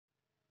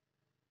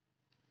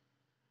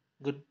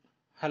Good.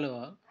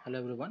 Hello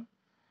everyone.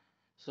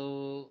 So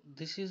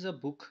this is a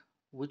book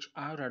which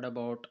I read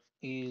about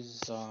is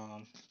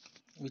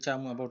which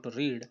I'm about to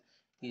read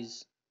is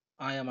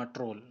I Am a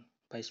Troll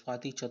by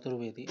Swathi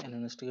Chaturvedi, an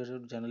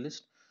investigative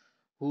journalist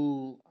who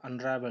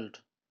unraveled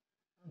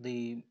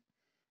the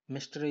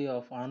mystery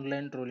of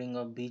online trolling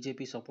of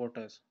BJP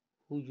supporters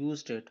who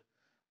used it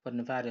for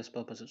nefarious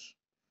purposes.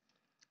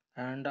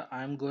 And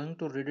I'm going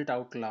to read it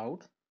out loud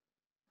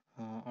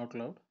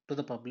to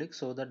the public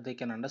so that they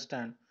can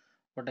understand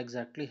what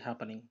exactly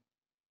happening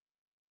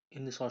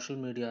in the social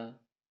media,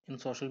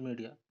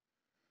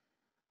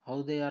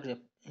 how they are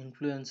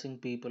influencing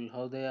people,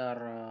 how they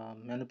are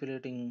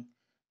manipulating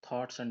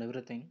thoughts and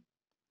everything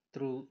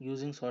through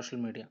using social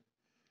media.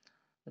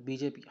 The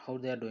BJP, how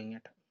they are doing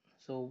it.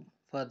 So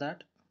for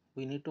that,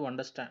 we need to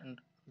understand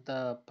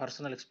the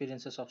personal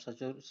experiences of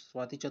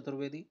Swathi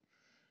Chaturvedi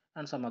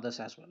and some others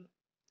as well.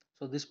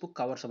 So this book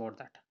covers about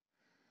that.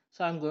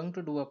 So I'm going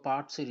to do a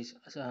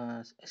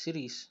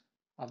series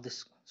of this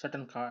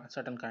certain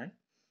kind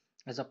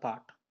as a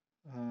part,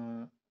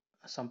 uh,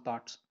 some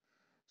parts,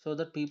 so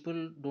that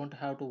people don't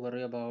have to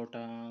worry about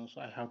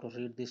so I have to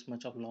read this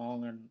much of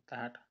long and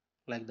that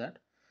like that.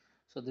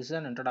 So this is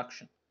an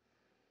introduction.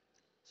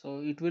 So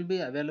it will be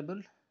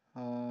available.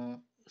 Uh,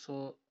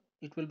 so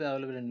it will be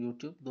available in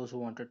YouTube. Those who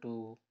wanted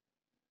to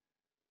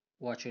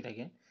watch it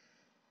again,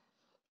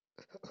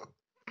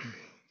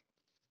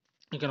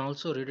 you can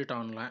also read it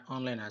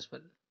online as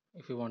well.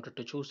 If you wanted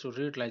to choose to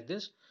read like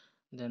this,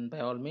 then by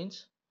all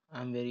means,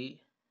 I'm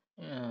very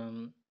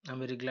I'm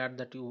very glad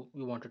that you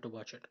wanted to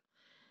watch it.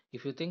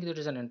 If you think there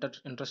is an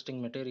interesting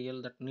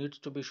material that needs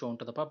to be shown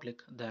to the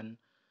public, then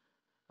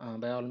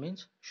by all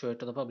means show it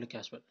to the public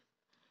as well.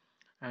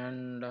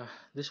 And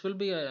this will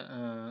be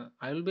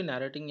I will be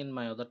narrating in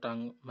my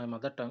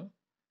mother tongue,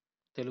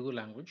 Telugu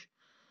language,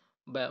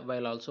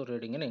 while also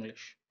reading in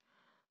English.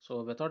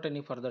 So without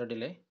any further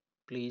delay,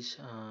 please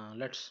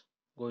let's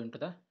go into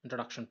the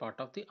introduction part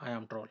of the I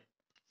Am Troll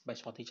by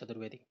Swathi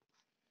Chaturvedi.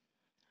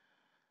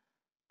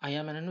 I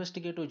am an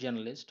investigative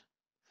journalist.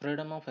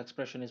 Freedom of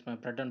expression is my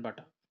bread and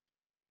butter.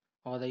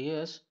 Over the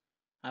years,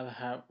 I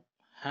have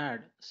had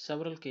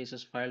several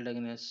cases filed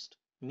against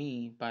me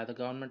by the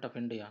government of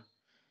India,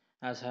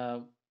 as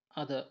have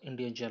other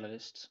Indian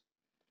journalists.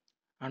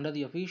 Under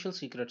the Official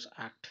Secrets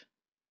Act,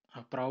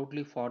 I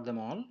proudly fought them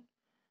all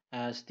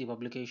as the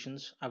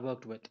publications I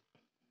worked with.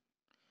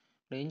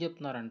 ఇప్పుడు ఏం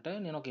చెప్తున్నారంటే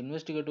నేను ఒక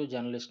investigative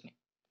జర్నలిస్ట్ని.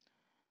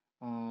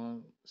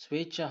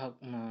 స్వేచ్ఛ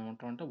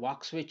అంటే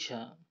walk స్వేచ్ఛ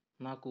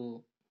నాకు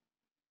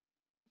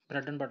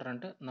bread and butter,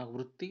 అంటే నాకు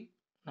వృత్తి,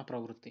 నా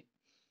ప్రవృత్తి.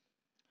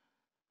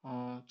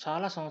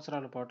 చాలా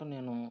సంవత్సరాల పాటు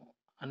నేను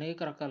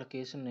అనేక రకాల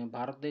కేసుల్ని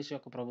భారతదేశ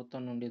యొక్క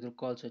ప్రభుత్వం నుండి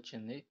ఎదుర్కోవాల్సి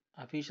వచ్చింది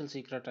అఫీషియల్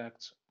సీక్రెట్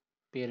యాక్ట్స్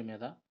పేరు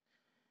మీద.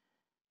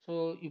 సో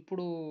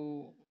ఇప్పుడు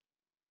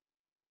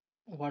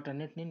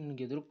వాటన్నిటిని నేను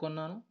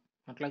ఎదుర్కొన్నాను.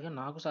 అట్లాగే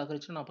నాకు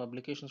సహకరించిన నా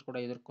పబ్లికేషన్స్ కూడా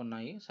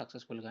ఎదుర్కొన్నాయి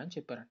సక్సెస్ఫుల్గా అని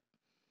చెప్పారండి.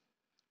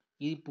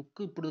 ఈ బుక్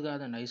ఇప్పుడు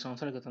కాదండి, 5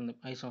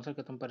 సంవత్సరాల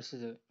క్రితం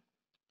పరిస్థితి అది.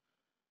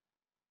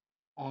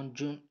 On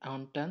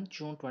 10th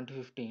June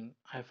 2015,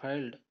 I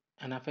filed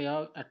an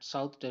FIR at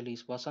South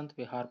Delhi's Vasant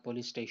Vihar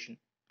police station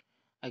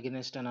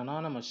against an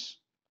anonymous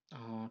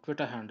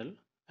Twitter handle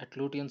at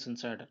Lutyens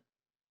Insider.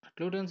 At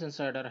Lutyens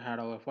Insider had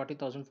over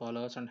 40,000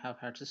 followers and have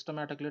had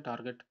systematically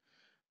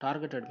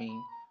targeted me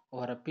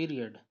over a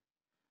period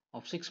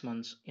of 6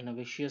 months in a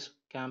vicious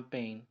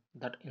campaign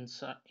that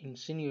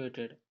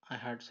insinuated I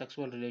had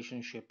sexual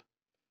relationship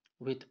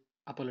with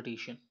a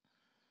politician.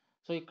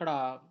 So ఇక్కడ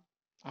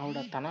ఆవిడ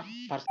తన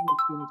personal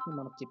ఎక్స్పీరియన్స్ని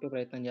మనకు చెప్పే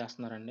ప్రయత్నం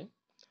చేస్తున్నారండి.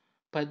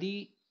 10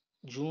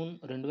 June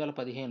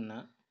 2015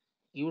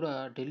 ఈవిడ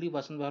Delhi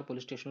Vasant Vihar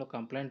police స్టేషన్లో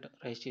కంప్లైంట్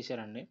రైజ్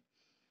చేశారండి.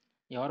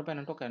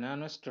 ఎవరిపైన అంటే ఒక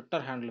అనానిమస్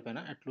ట్విట్టర్ హ్యాండిల్ పైన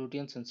అట్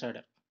లూటియన్స్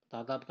ఇన్సైడర్,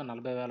 దాదాపుగా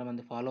 40,000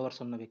 మంది ఫాలోవర్స్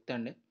ఉన్న వ్యక్తి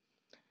అండి.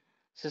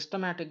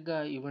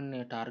 సిస్టమేటిక్గా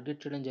ఈవిడ్ని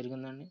టార్గెట్ చేయడం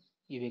జరిగిందండి.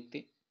 ఈ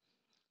వ్యక్తి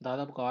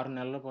దాదాపుగా 6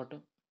 నెలల పాటు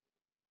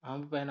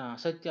ఆమె పైన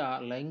అసత్య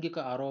లైంగిక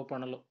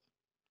ఆరోపణలు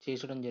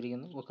చేసడం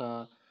జరిగింది. ఒక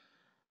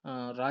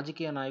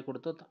రాజకీయ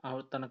నాయకుడితో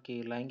తనకి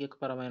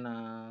లైంగికపరమైన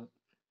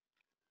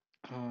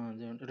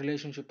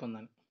రిలేషన్షిప్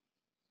ఉందని,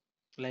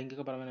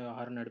 లైంగికపరమైన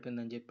వ్యవహారం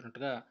నడిపిందని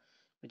చెప్పినట్టుగా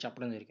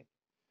చెప్పడం జరిగింది.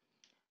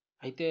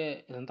 అయితే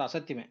ఇదంతా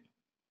అసత్యమే.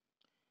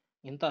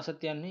 ఇంత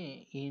అసత్యాన్ని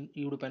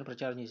ఈవిడ పైన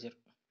ప్రచారం చేశారు.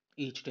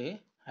 Each day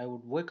I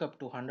would Wake up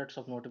to hundreds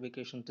of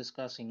notifications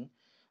discussing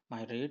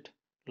my rate,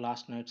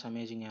 last nights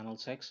amazing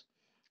anal sex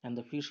and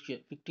the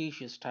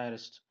fictitious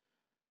terrorist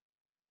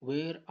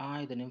where I,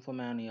 the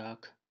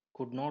nymphomaniac,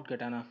 could not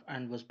get enough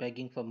and was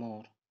begging for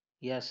more.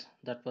 Yes,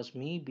 that was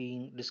me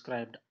being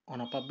described on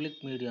a public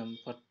medium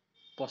for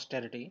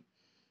posterity.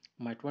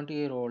 My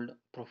 20-year-old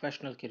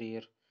professional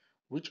career,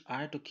 which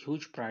I took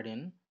huge pride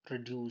in,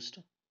 reduced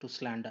to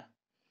slander.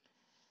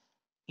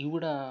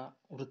 ఈవిడ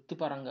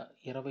వృత్తిపరంగా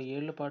 20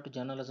 ఏళ్ల పాటు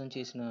journalism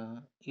చేసిన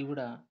ఈవిడ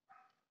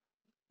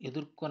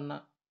ఎదుర్కొన్న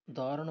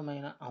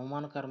దారుణమైన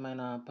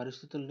అవమానకరమైన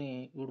పరిస్థితుల్ని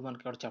ఈవిడ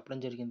మనకి ఇక్కడ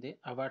చెప్పడం జరిగింది.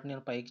 వాటిని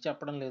నేను పైకి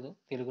చెప్పడం లేదు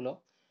తెలుగులో.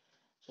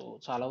 సో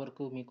చాలా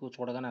వరకు మీకు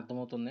చూడగానే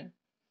అర్థమవుతుంది.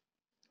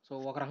 సో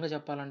ఒక రకంగా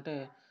చెప్పాలంటే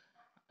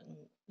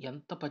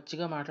ఎంత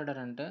పచ్చిగా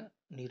మాట్లాడారంటే,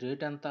 "నీ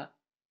రేటెంత?"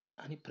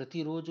 అని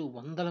ప్రతిరోజు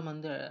వందల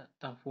మంది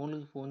తన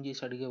ఫోన్‌లకి ఫోన్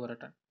చేసి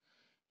అడిగేవారట.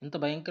 ఇంత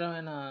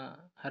భయంకరమైన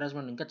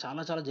హారాస్మెంట్ ఇంకా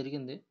చాలా చాలా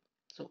జరిగింది.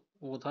 సో,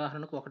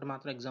 ఉదాహరణకు ఒకటి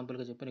మాత్రం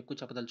ఎగ్జాంపుల్‌గా చెప్పాను. ఎక్కువ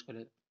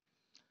చెప్పదలుచుకోలేదు.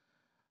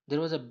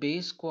 There was a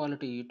base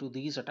quality to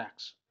these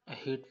attacks, a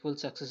hateful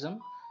sexism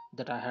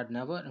that I had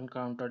never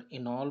encountered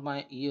in all my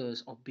years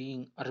of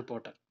being a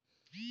reporter.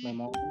 My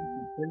mornings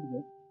were filled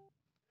with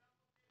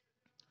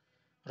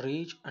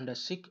rage and a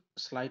sick,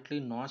 slightly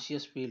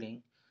nauseous feeling.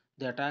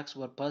 The attacks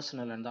were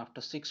personal, and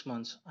after 6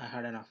 months, I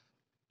had enough.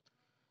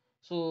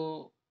 So,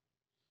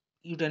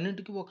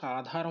 వీటన్నిటికి ఒక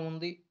ఆధారం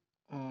ఉంది.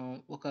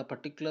 ఒక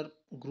particular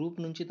group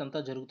నుంచి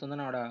ఇదంతా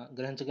జరుగుతుందని ఆవిడ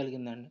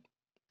గ్రహించగలిగిందండి.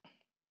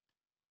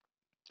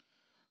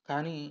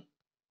 కానీ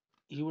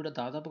ఈవిడ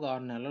దాదాపుగా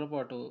 6 నెలల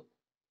పాటు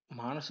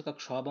మానసిక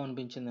క్షోభ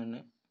అనిపించిందండి.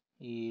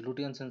 ఈ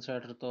లూటియన్స్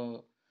ఇన్సైడర్‌తో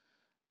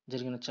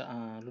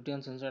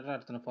లూటియన్స్ ఇన్సైడర్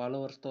అతని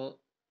ఫాలోవర్స్‌తో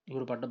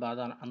ఈవిడ పడ్డ బాధ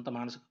అంత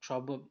మానసిక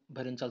క్షోభ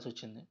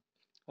భరించాల్సొచ్చింది.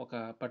 ఒక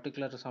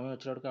పర్టిక్యులర్ సమయం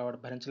వచ్చేటప్పటికి ఆవిడ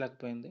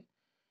భరించలేకపోయింది.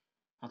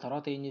 ఆ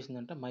తర్వాత ఏం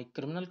చేసిందంటే, my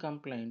criminal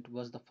complaint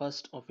was the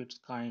first of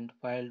it's kind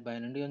filed by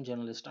an Indian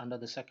journalist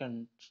under the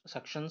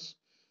sections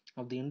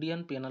of the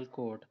Indian penal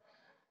code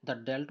that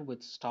dealt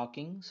with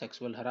stalking,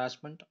 sexual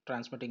harassment,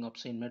 transmitting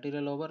obscene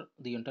material over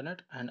the internet,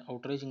 and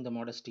outraging the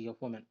modesty of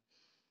women.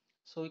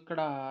 So ఇక్కడ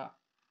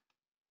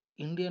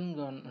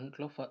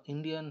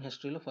Indian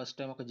హిస్టరీలో first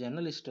time ఒక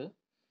journalist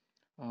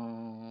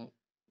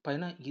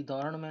పైన ఈ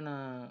దారుణమైన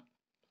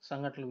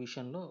సంఘటనల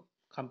విషయంలో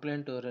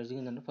complaint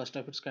జరిగిందండి. First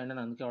of it's kind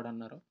అని అందుకే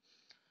అన్నారు.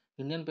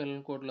 ఇండియన్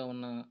పెనల్ కోడ్లో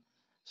ఉన్న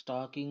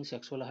stacking,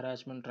 sexual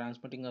harassment,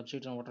 transmitting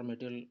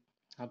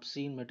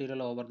obscene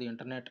material over the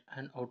internet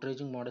and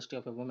outraging modesty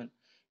of a women,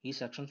 ఈ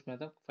సెక్షన్స్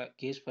మీద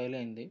కేసు ఫైల్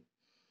అయింది.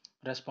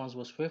 Response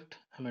was Swift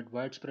amid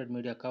widespread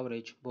media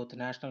coverage, both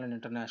national and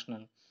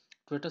international.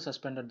 Twitter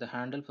suspended the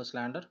handle for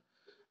slander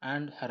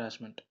and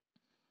harassment.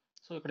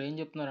 So ఇక్కడ ఏం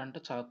చెప్తున్నారంటే,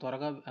 చాలా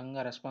త్వరగా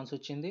response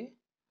వచ్చింది.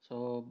 So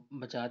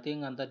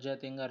జాతీయంగా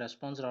అంతర్జాతీయంగా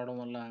రెస్పాన్స్ రావడం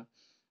వల్ల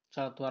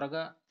చాలా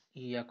త్వరగా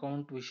ఈ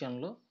అకౌంట్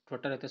విషయంలో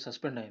ట్విట్టర్ అయితే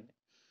సస్పెండ్ అయింది.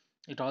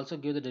 It also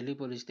give the Delhi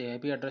police the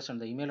IP address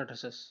and the email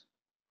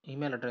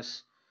address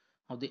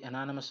of the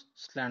anonymous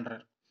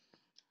స్లాండరర్.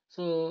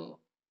 So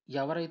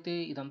ఎవరైతే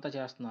ఇదంతా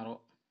చేస్తున్నారో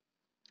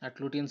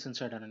లూటియన్స్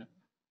ఇన్సైడర్ అని,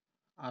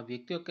 ఆ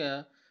వ్యక్తి యొక్క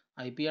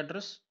ఐపీ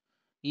అడ్రస్,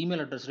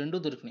 ఈమెయిల్ అడ్రస్ రెండూ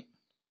దొరికినాయి.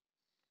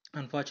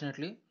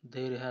 Unfortunately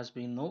there has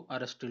been no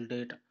arrest till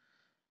date,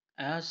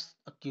 as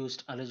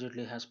accused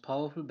అలిజిడ్లీ has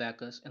powerful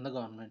backers in the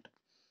government.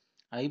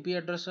 IP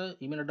address,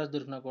 email address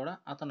దొరికినా కూడా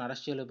అతను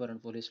అరెస్ట్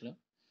చేయలేకపోయారండి పోలీసులు.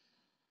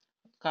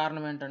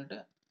 కారణం ఏంటంటే,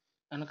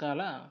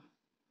 వెనకాల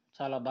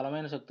చాలా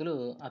బలమైన శక్తులు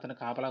అతని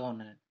కాపలాగా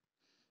ఉన్నాయండి.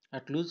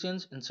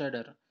 Lutyens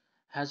insider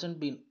hasn't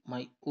been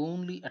my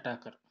only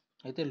attacker.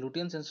 అయితే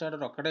లూటియన్స్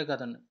ఇన్సైడర్ ఒక్కడే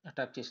కాదండి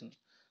అటాక్ చేసింది.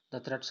 The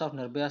threats of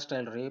Nirbhaya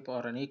style rape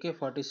are an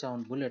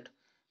AK-47 bullet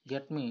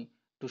get me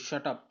to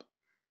shut up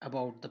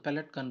about the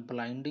pellet gun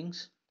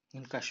బ్లైండింగ్స్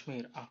in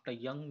Kashmir after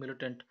young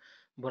militant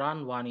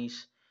Burhan Vani's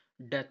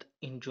death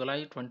in July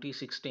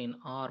 2016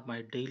 are my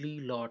daily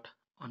lot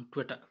on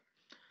Twitter.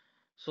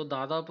 So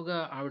దాదాపుగా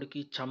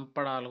ఆవిడకి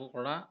చంపడాలు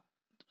కూడా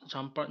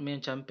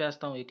మేము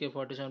చంపేస్తాం,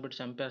 AK-47 పెట్టి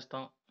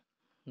చంపేస్తాం,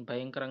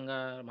 భయంకరంగా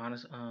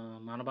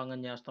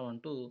మానభంగం చేస్తాం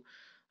అంటూ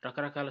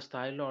రకరకాల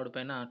స్థాయిల్లో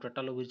ఆవిడపైన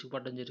ట్విట్టర్లో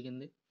విరుచుకుపడడం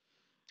జరిగింది.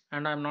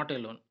 And I'm not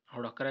alone.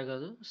 ఆవిడ ఒక్కరే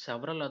కాదు,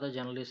 several other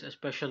journalist,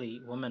 especially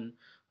women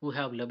who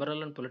have liberal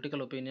and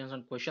political opinions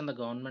and question the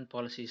government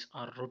policies,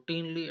 are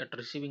routinely at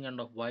receiving end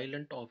of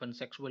violent, often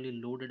sexually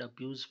loaded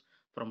abuse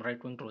from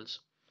right-wing trolls.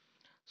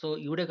 So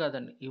ఈవిడే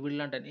కాదండి,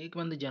 ఈవిడ అనేక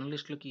మంది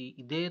జర్నలిస్టులకి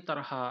ఇదే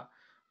తరహా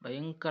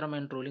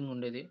భయంకరమైన trolling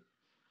ఉండేది.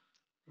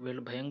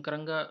 వీళ్ళు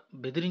భయంకరంగా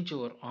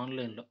బెదిరించేవారు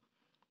ఆన్లైన్లో.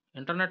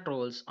 Internet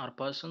trolls or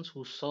persons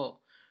who sow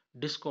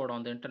discord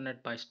on the internet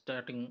by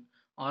starting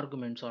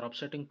arguments or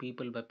upsetting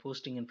people by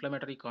posting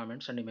inflammatory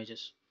comments and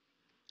images.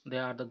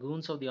 They are the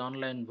goons of the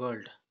online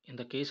world. In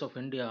the case of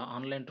India,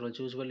 online trolls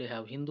usually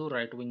have Hindu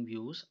right-wing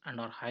views and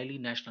are highly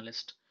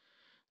nationalist.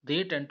 They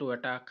tend to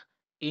attack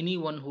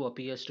anyone who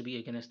appears to be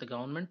against the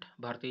government,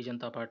 Bharatiya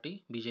Janata Party,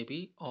 BJP,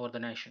 or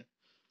the nation.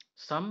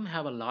 Some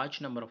have a large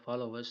number of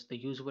followers. They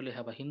usually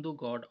have a Hindu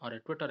god or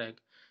a Twitter egg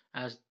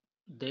as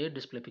their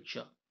display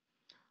picture.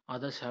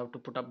 Others have to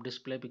put up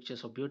display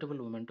pictures of beautiful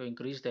women to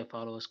increase their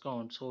followers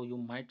count. So you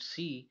might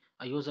see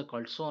a user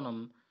called Sonam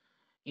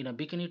in a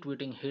bikini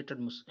tweeting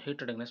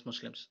hatred against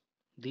Muslims.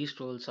 These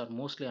trolls are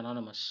mostly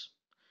anonymous.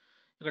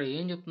 ఇక్కడ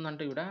ఏం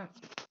చెప్తుందంటే ఇక్కడ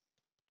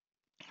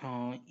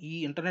ఈ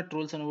internet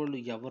trolls అనేవాళ్ళు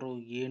ఎవరు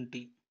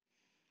ఏంటి?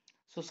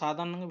 So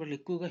సాధారణంగా వీళ్ళు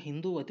ఎక్కువగా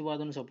హిందూ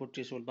అతివాదులను సపోర్ట్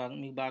చేసేవాళ్ళు.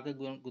 మీకు బాగా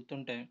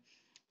గుర్తుంటే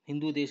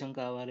హిందూ దేశం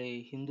కావాలి,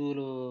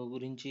 హిందువుల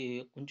గురించి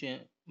కొంచెం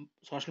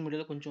సోషల్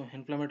మీడియాలో కొంచెం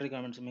ఇన్ఫ్లమేటరీ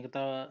కామెంట్స్,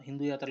 మిగతా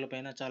హిందూ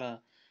యాత్రలపైన చాలా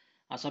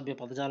అసభ్య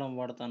పదజాలం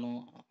వాడతాను,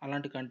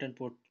 అలాంటి కంటెంట్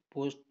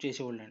పోస్ట్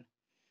చేసేవాళ్ళండి.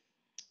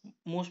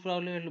 మోస్ట్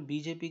ప్రాబ్లీ వీళ్ళు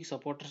బీజేపీకి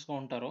సపోర్టర్స్గా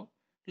ఉంటారో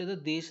లేదా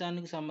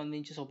దేశానికి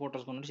సంబంధించి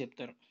సపోర్టర్స్గా ఉన్నట్టు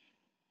చెప్తారు.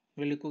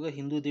 వీళ్ళు ఎక్కువగా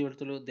హిందూ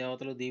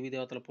దేవతలు దేవీ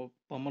దేవతల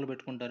బొమ్మలు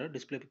పెట్టుకుంటారు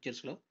డిస్ప్లే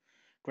పిక్చర్స్లో,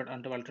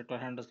 అంటే వాళ్ళ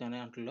ట్విట్టర్ హ్యాండిల్స్ కానీ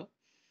వాటిల్లో,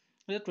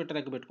 లేదా Twitter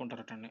ఎగ్గ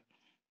పెట్టుకుంటారటండి.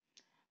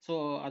 So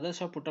others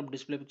have put up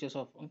display pictures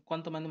of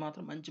కొంతమంది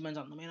మాత్రం మంచి మంచి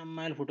అందమైన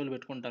అమ్మాయిల ఫోటోలు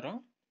పెట్టుకుంటారు.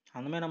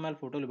 అందమైన అమ్మాయిల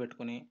ఫోటోలు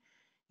పెట్టుకొని,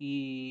 ఈ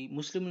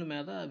ముస్లింల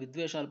మీద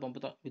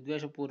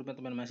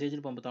విద్వేషపూరితమైన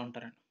మెసేజ్‌లు పంపుతా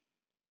ఉంటారండి.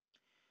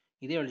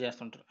 ఇదే వీళ్ళు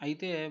చేస్తుంటారు.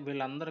 అయితే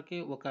వీళ్ళందరికీ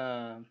ఒక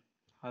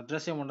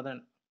అడ్రెస్ ఏమి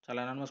ఉండదండి. చాలా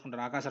అనానిమస్‌గా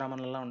ఉంటారు.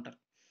 ఆకాశరామన్‌లా ఉంటారు.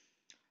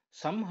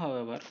 Some,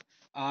 however,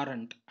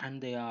 aren't, and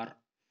they are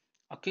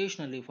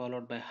occasionally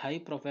followed by high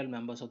profile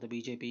members of the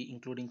BJP,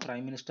 including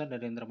Prime Minister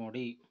Narendra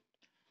Modi.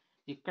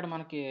 ఇక్కడ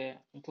మనకి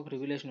ఇంకొక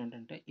రివిలేషన్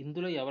ఏంటంటే,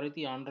 ఇందులో ఎవరైతే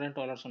ఈ ఆన్‌లైన్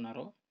ట్రోలర్స్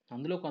ఉన్నారో,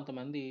 అందులో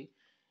కొంతమంది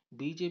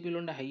బీజేపీలో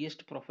ఉండే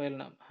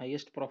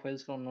హైయెస్ట్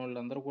ప్రొఫైల్స్‌లో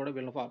ఉన్నోళ్ళందరూ కూడా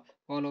వీళ్ళని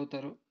ఫాలో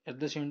అవుతారు. At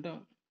the same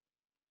time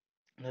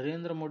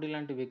Narendra Modi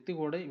లాంటి వ్యక్తి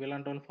కూడా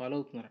ఇలాంటి వాళ్ళని ఫాలో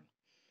అవుతున్నారు.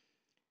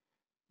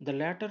 The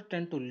latter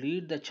tend to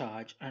lead the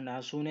charge, and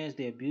as soon as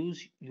they abuse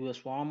you, a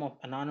swarm of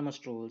anonymous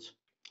trolls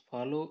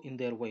follow in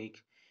their wake,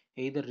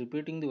 either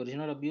repeating the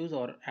original abuse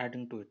or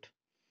adding to it.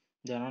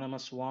 The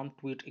anonymous swarm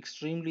tweet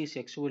extremely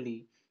sexually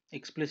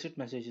explicit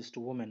messages to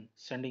women,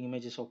 sending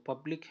images of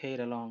public hair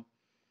along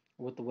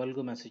with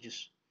vulgar messages.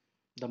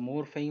 The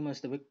more famous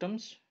the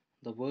victims,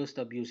 the worse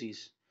the abuse is.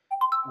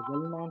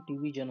 Well-known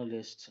TV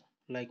journalists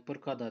like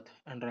Purka Dutt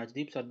and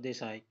Rajdeep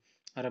Sardesai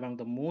are among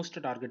the most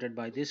targeted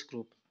by this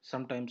group.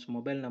 Sometimes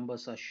mobile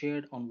numbers are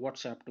shared on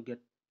WhatsApp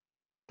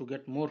to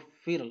get more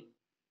feral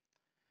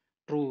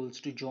trolls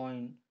to join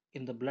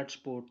in the blood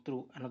sport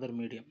through another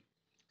medium.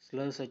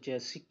 Slurs such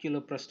as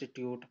secular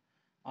prostitute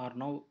are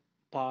now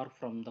par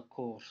from the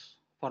course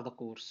for the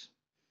course.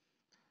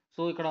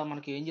 So ఇక్కడ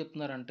మనకి ఏం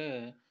చెప్తున్నారంటే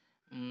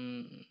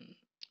మ్,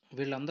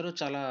 వీళ్ళందరూ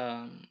చాలా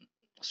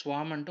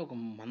swarm అంటే ఒక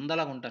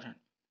మందలాగా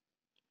ఉంటారండి.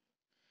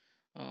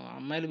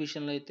 అమ్మాయిల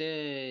విషయంలో అయితే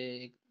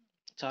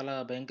చాలా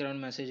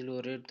భయంకరమైన మెసేజ్‌లు,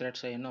 రేప్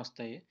థ్రెట్స్ అయన్నీ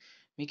వస్తాయి.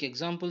 మీకు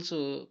ఎగ్జాంపుల్స్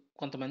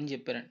కొంతమంది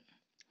చెప్పారండి.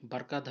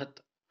 'బర్కా దత్'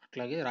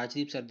 అట్లాగే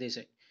 'రాజ్‌దీప్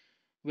సర్దేశాయ్.'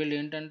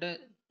 వీళ్ళేంటంటే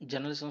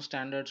జర్నలిజం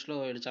స్టాండర్డ్స్‌లో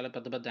వీళ్ళు చాలా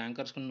పెద్ద పెద్ద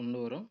యాంకర్స్ కింద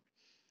ఉండేవారు.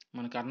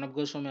 మనకి 'అర్నబ్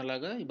గోస్వామి'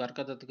 ఎలాగా ఈ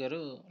 'బర్కా దత్' గారు,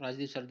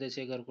 'రాజ్‌దీప్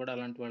సర్దేశాయ్' గారు కూడా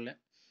అలాంటి వాళ్ళే.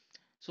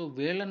 సో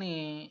వీళ్ళని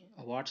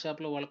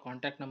వాట్సాప్‌లో వాళ్ళ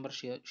కాంటాక్ట్ నంబర్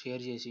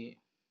షేర్ చేసి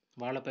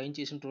వాళ్ళ పైన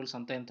చేసిన ట్రోల్స్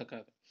అంతా ఇంతా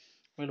కాదు.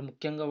 వీళ్ళు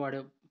ముఖ్యంగా వాడే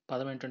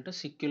పదం ఏంటంటే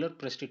సెక్యులర్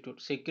ప్రెస్టిట్యూట్.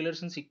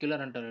 సెక్యులర్స్‌ని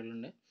సిక్యులర్ అంటారు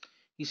వీళ్ళండి.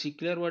 ఈ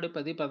సెక్యులర్ వాడే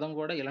పదం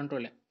కూడా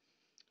ఇలాంటోళ్ళే.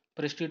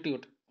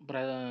 ప్రెస్టిట్యూట్ ప్ర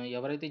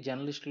ఎవరైతే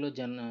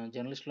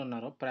జర్నలిస్టులు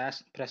ఉన్నారో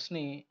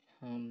ప్రెస్‌ని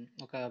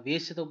ఒక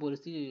వేశ్యతో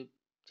పోలిసి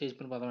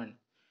చెప్పిన పదమండి.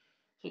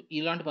 సో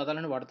ఇలాంటి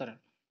పదాలన్నీ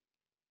వాడతారండి.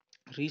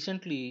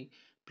 Recently,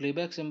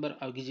 playback singer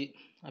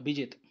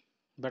Abhijit,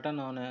 better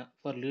known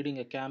for leading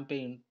a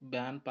campaign to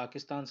ban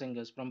Pakistan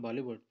singers from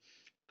Bollywood,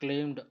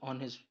 claimed on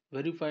his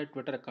verified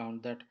Twitter account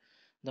that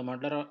the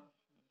murder of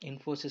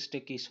Infosys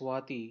techie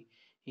Swathi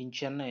in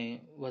Chennai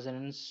was an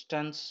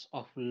instance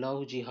of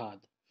love jihad.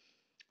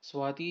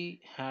 Swathi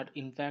had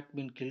in fact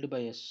been killed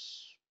by a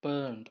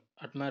spurned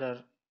admirer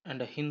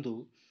and a Hindu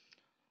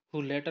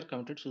who later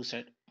committed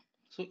suicide.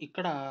 So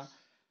ఇక్కడ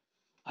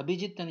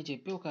అభిజిత్ అని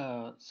చెప్పి ఒక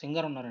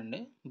singer ఉన్నారండి.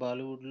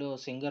 బాలీవుడ్‌లో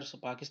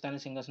Pakistani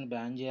సింగర్స్‌ని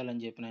ban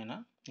చేయాలని చెప్పిన ఆయన.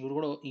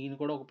 ఈయన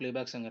కూడా ఒక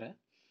ప్లేబ్యాక్ సింగరే.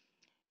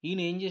 ఈయన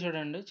ఏం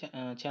చేశాడంటే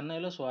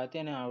చెన్నైలో స్వాతి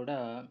అనే ఆవిడ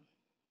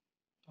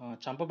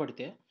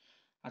చంపబడితే,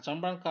 ఆ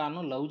చంపడానికి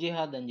కారణం లవ్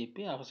జిహాద్ అని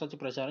చెప్పి అసత్య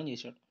ప్రచారం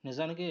చేశాడు.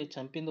 నిజానికి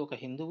చంపింది ఒక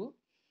హిందువు.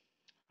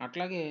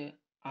 అట్లాగే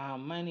ఆ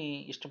అమ్మాయిని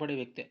ఇష్టపడే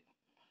వ్యక్తే.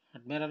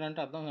 అడ్మైరర్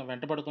అంటే అర్థం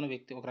వెంటపడుతున్న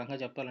వ్యక్తి ఒక రకంగా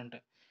చెప్పాలంటే.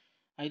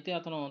 అయితే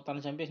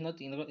తను చంపేసిన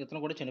తర్వాత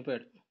ఇతను కూడా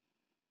చనిపోయాడు.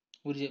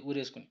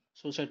 ఉరేసుకొని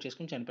సూసైడ్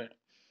చేసుకొని చనిపోయాడు.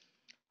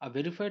 A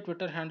verified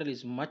Twitter handle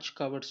is much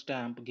covered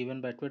stamp given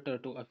by Twitter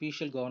to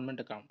official government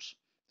accounts,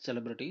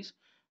 celebrities,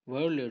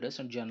 world leaders,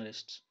 and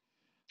journalists.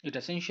 It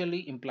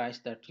essentially implies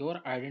that your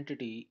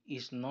identity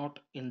is not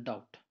in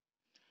doubt.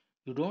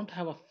 You don't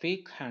have a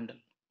fake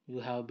handle.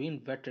 You have been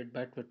vetted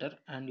by Twitter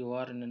and you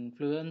are an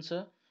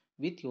influencer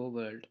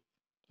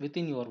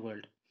within your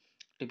world.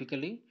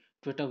 Typically,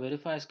 Twitter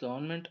verifies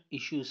government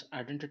issues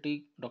identity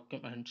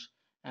documents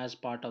as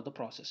part of the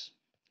process.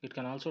 It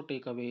can also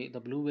take away the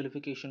blue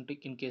verification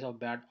tick in case of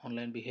bad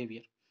online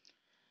behavior.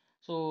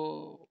 So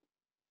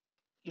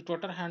ఈ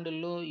Twitter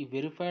హ్యాండిల్‌లో ఈ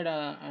verified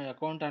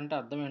account అంటే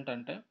అర్థం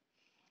ఏంటంటే,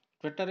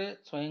 ట్విట్టరే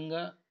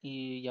స్వయంగా ఈ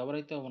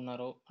ఎవరైతే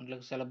ఉన్నారో అంటే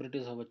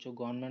సెలబ్రిటీస్ అవ్వచ్చు,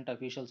 గవర్నమెంట్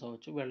అఫీషియల్స్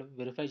అవ్వచ్చు, వీళ్ళు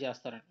వెరిఫై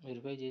చేస్తారండి.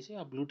 వెరిఫై చేసి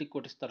ఆ బ్లూ టిక్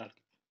కొట్టిస్తారు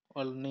ఆళ్ళకి.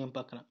 వాళ్ళ నేమ్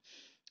పక్కన.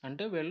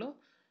 అంటే వీళ్ళు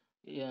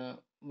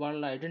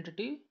వాళ్ళ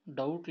ఐడెంటిటీ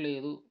డౌట్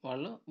లేదు.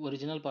 వాళ్ళు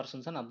ఒరిజినల్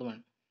పర్సన్స్ అని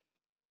అర్థమండి.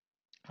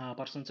 ఆ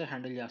పర్సన్సే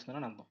హ్యాండిల్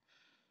చేస్తున్నారని అర్థం.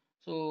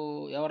 సో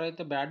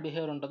ఎవరైతే బ్యాడ్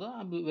బిహేవియర్ ఉంటదో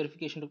ఆ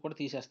వెరిఫికేషన్ కూడా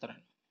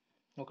తీసేస్తారండి.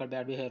 ఒక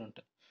బ్యాడ్ బిహేవియర్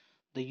ఉంటే.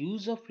 The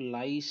use of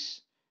lies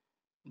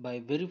by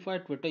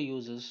verified Twitter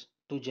users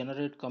to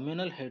generate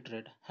communal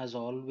hatred has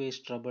always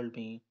troubled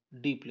me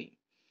deeply.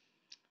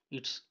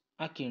 It's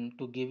akin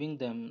to giving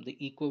them the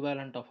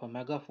equivalent of a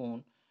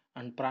megaphone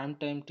and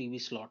primetime TV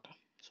slot.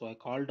 So I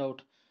called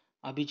out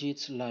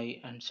Abhijit's lie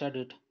and said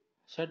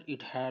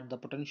it had the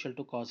potential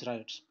to cause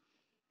riots.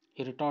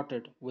 He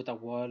retorted with a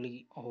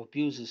volley of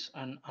abuses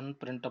and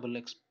unprintable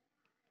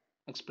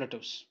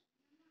expletives.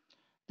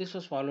 This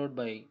was followed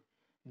by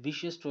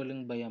vicious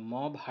trolling by a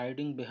mob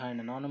hiding behind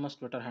anonymous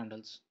Twitter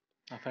handles.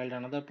 I filed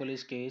another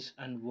police case,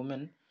 and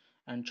Women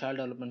and Child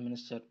Development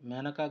Minister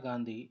Maneka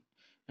Gandhi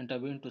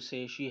intervened to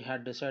say she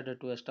had decided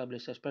to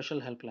establish a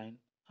special helpline.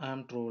 I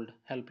am told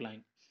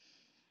helpline.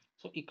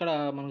 So ఇక్కడ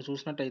మనం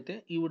చూసినట్టయితే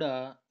ఈవిడ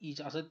ఈ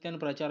అసత్యాన్ని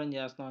ప్రచారం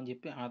చేస్తామని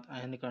చెప్పి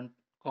ఆయన్ని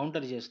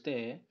counter చేస్తే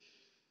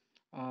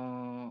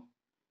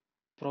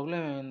ప్రాబ్లం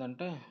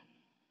ఏమైందంటే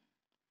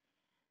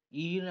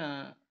ఈయన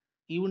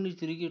ఈవిడ్ని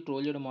తిరిగి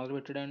ట్రోల్ చేయడం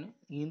మొదలుపెట్టాడని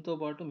ఈయనతో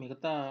పాటు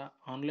మిగతా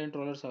ఆన్లైన్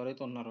ట్రోలర్స్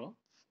ఎవరైతే ఉన్నారో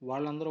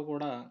వాళ్ళందరూ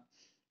కూడా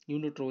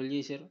ఈవిడ్ని ట్రోల్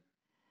చేశారు.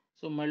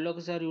 సో మళ్ళీ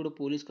ఒకసారి ఈవిడ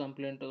పోలీస్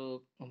కంప్లైంట్,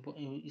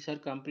 ఈసారి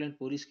కంప్లైంట్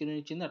పోలీస్కి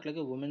ఇచ్చింది.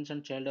 అట్లాగే women's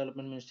and child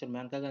development minister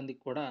Maneka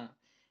గాంధీకి కూడా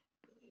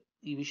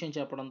ఈ విషయం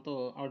చెప్పడంతో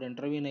ఆవిడ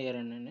ఇంటర్వ్యూన్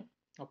అయ్యారండి.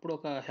 అప్పుడు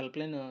ఒక help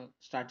line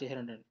start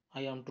చేశారంటండి.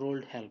 I am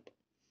trolled help.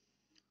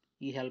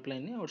 ఈ హెల్ప్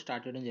లైన్ని ఆవిడ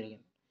స్టార్ట్ చేయడం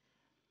జరిగింది.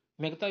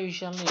 మిగతా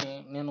విషయాల్ని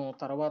నేను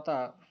తర్వాత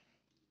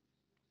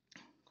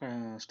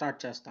స్టార్ట్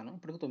చేస్తాను.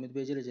 ఇప్పటికి 9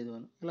 పేజీలు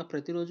చదివాను. ఇలా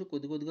ప్రతిరోజు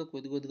కొద్ది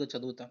కొద్దిగా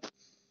చదువుతాను.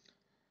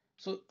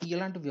 సో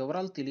ఇలాంటి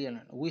వివరాలు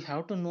తెలియాలండి.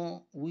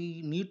 We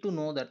need to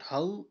know that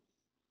how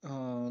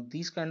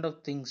these kind of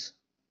things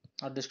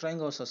are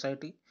destroying our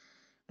society,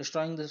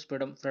 destroying this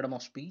freedom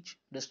of speech,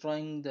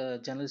 destroying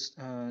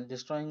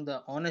the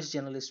honest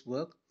journalist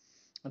work.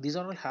 These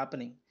are all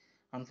happening.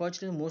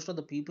 Unfortunately, most of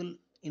the people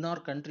in our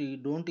country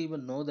don't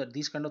even know that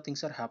these kind of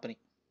things are happening.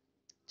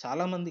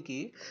 చాలా మందికి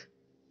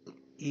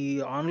ఈ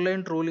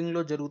online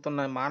ట్రోలింగ్లో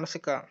జరుగుతున్న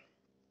మానసిక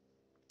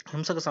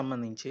హింసకు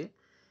సంబంధించి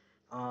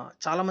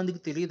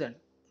చాలామందికి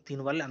తెలియదండి.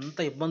 దీనివల్ల ఎంత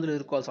ఇబ్బందులు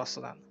ఎదుర్కోవాల్సి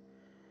వస్తుందని.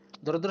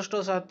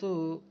 దురదృష్టవశాత్తు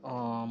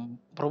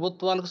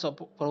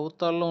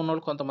ప్రభుత్వాల్లో ఉన్న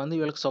వాళ్ళు కొంతమంది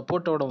వీళ్ళకి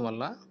సపోర్ట్ ఇవ్వడం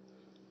వల్ల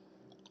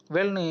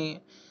వీళ్ళని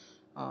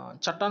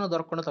చట్టాన్ని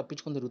దొరకకుండా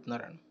తప్పించుకొని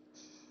తిరుగుతున్నారండి.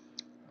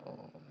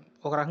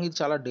 ఒక రకంగా ఇది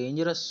చాలా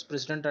డేంజరస్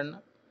ప్రెసిడెంట్ అండి.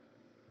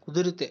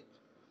 కుదిరితే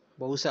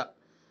బహుశా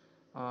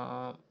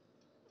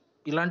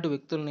ఇలాంటి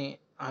వ్యక్తుల్ని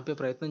ఆపే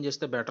ప్రయత్నం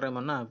చేస్తే బెటర్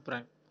ఏమన్నా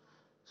అభిప్రాయం.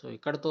 సో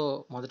ఇక్కడితో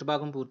మొదటి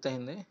భాగం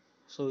పూర్తయింది.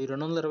 సో ఈ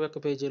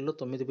 221 పేజీల్లో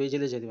 9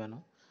 పేజీలే చదివాను.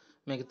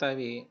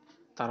 మిగతావి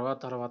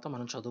తర్వాత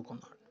మనం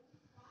చదువుకుందాం.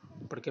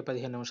 ఇప్పటికే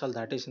 15 నిమిషాలు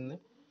దాటేసింది.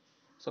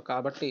 సో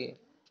కాబట్టి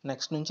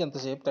నెక్స్ట్ నుంచి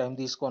ఎంతసేపు టైం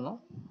తీసుకోను.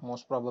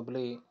 Most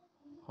probably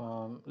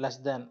less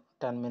than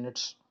 10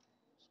 minutes,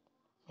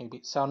 maybe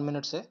 7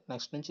 minutes.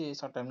 Next నుంచి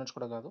 10 minutes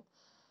కూడా కాదు,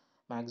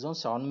 మ్యాక్సిమం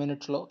 7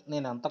 minutesలో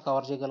నేను ఎంత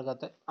కవర్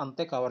చేయగలిగితే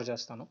అంతే కవర్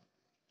చేస్తాను.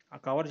 ఆ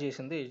కవర్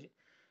చేసింది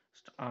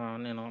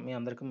నేను మీ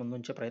అందరికీ ముందు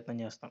ఉంచే ప్రయత్నం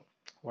చేస్తాను.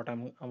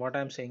 What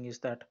I'm saying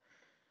is that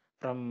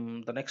from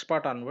the next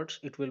part onwards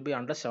it will be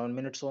under 7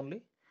 minutes only.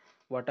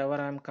 whatever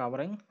I am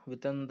covering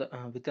within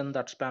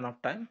that span of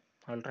time,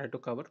 I'll try to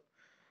cover.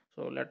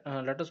 So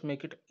let us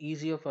make it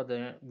easier for the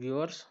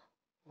viewers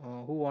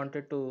who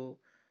wanted to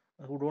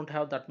who don't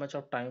have that much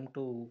of time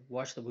to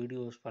watch the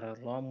videos for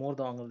a more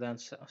longer than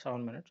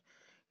 7 minutes.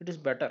 It is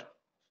better.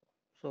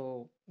 So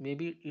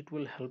maybe it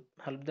will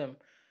help them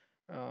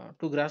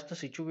to grasp the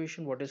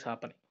situation what is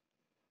happening.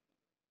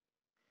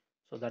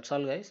 So that's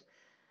all, guys,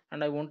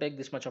 and I won't take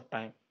this much of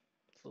time.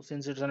 So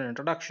since it's an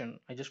introduction,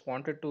 I just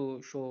wanted to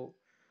show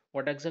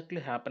what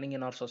exactly happening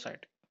in our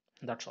society.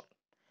 That's all.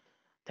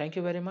 Thank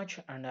you very much,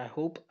 and I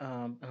hope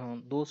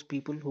those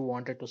people who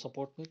wanted to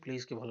support me,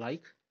 please give a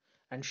like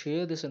and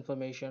share this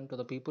information to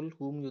the people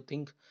whom you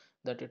think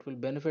that it will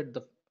benefit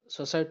the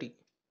society.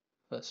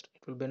 First,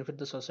 it will benefit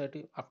the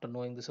society after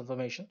knowing this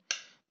information.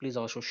 Please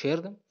also share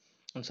them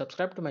and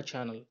subscribe to my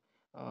channel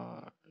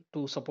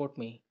to support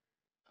me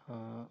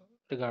uh,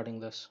 regarding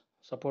this.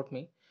 Support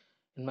me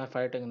in my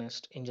fight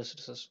against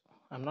injustices.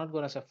 I'm not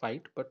going to say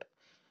fight, but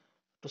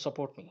to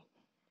support me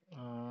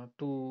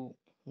to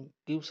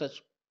give such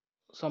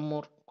some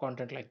more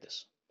content like this.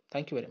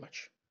 Thank you very much.